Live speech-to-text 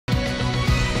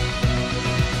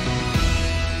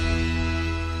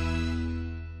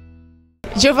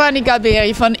Giovanni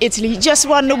Galbieri from Italy just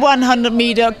won the 100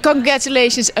 meter.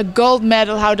 Congratulations, a gold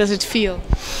medal. How does it feel?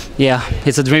 Yeah,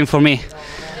 it's a dream for me.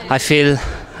 I feel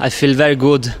very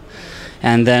good,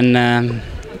 and then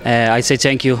I say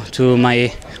thank you to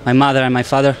my mother and my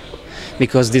father,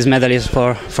 because this medal is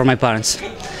for my parents.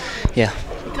 Yeah.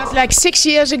 Because like 6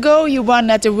 years ago you won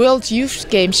at the World Youth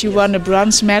Games, you won a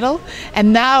bronze medal,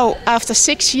 and now after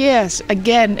 6 years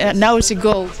again, now it's a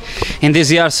gold. In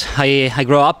these years I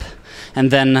grow up,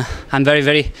 and then I'm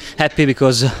very happy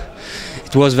because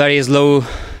it was very slow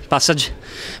passage,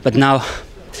 but now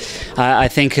I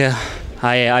think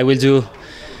I will do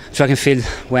track and field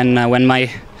when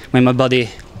my body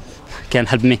can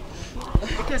help me.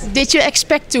 Because did you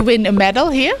expect to win a medal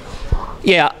here?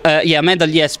 Yeah, medal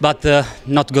yes, but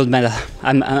not gold medal.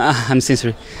 I'm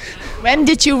sincere. When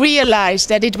did you realize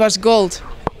that it was gold?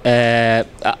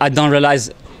 I don't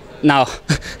realize now.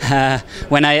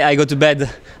 When I go to bed,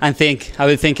 I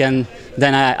will think, and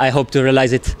then I hope to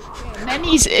realize it.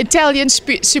 Many Italian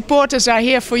supporters are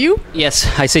here for you. Yes,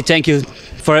 I say thank you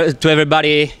to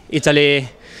everybody, Italy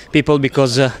people,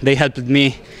 because they helped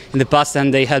me in the past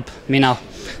and they help me now.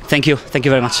 Thank you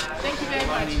very much. Thank you very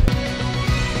much.